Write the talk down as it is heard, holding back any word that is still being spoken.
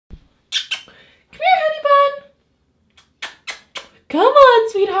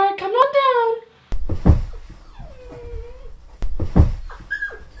sweetheart. Come on down.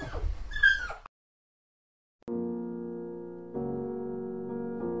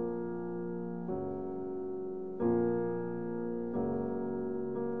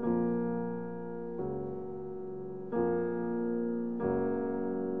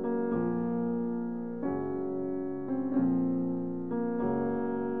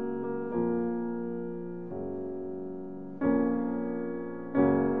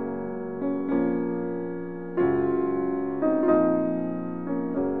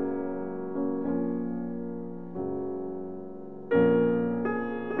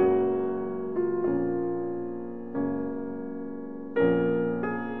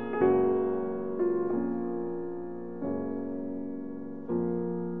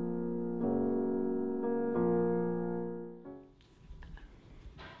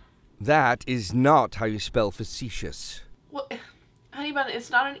 That is not how you spell facetious. Well, honey bun,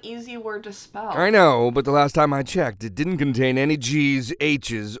 it's not an easy word to spell. I know, but the last time I checked, it didn't contain any G's,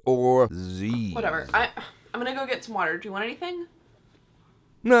 H's, or Z's. Whatever. I'm gonna go get some water. Do you want anything?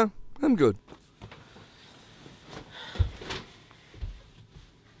 No, I'm good.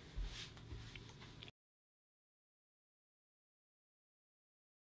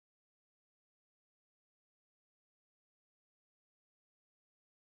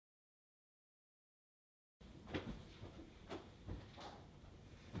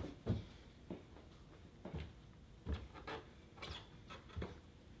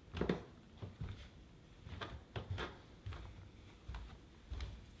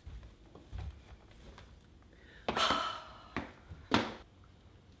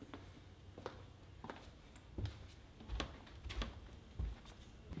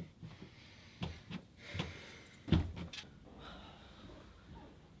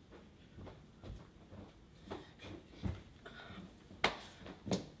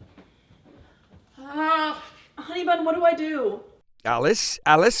 Honey bun, what do I do? Alice,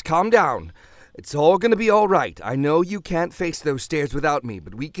 calm down. It's all gonna be alright. I know you can't face those stairs without me,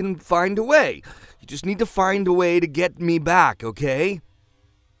 but we can find a way. You just need to find a way to get me back, okay?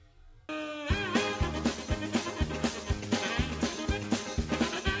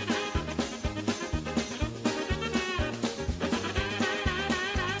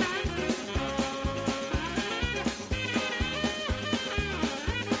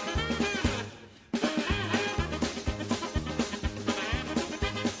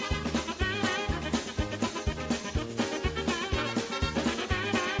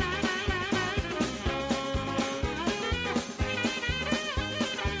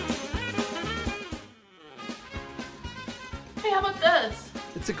 Hey, how about this?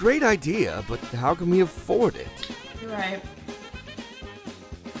 It's a great idea, but how can we afford it? You're right.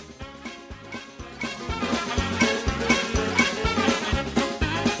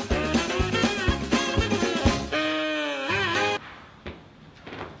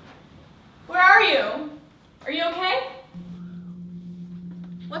 Where are you? Are you okay?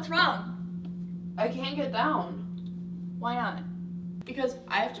 What's wrong? I can't get down. Why not? Because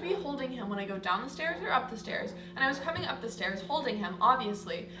I have to be holding him when I go down the stairs or up the stairs, and I was coming up the stairs holding him,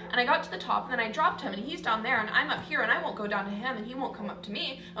 obviously, and I got to the top, and then I dropped him, and he's down there, and I'm up here, and I won't go down to him, and he won't come up to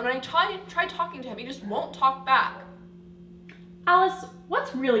me, and when I try talking to him, he just won't talk back. Alice,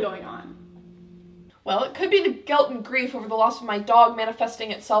 what's really going on? Well, it could be the guilt and grief over the loss of my dog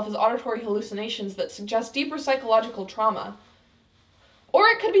manifesting itself as auditory hallucinations that suggest deeper psychological trauma. Or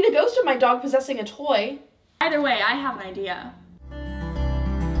it could be the ghost of my dog possessing a toy. Either way, I have an idea.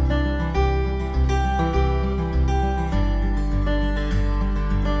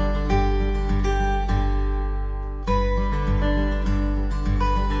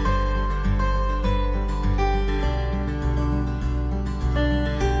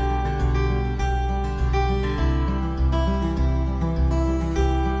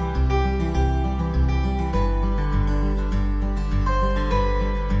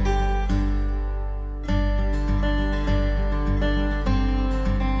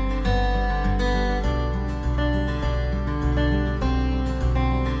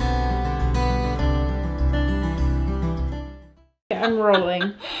 I'm rolling.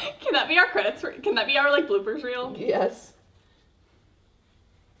 Can that be our credits? Can that be our bloopers reel? Yes.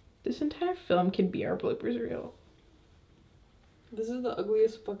 This entire film can be our bloopers reel. This is the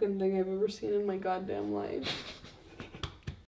ugliest fucking thing I've ever seen in my goddamn life.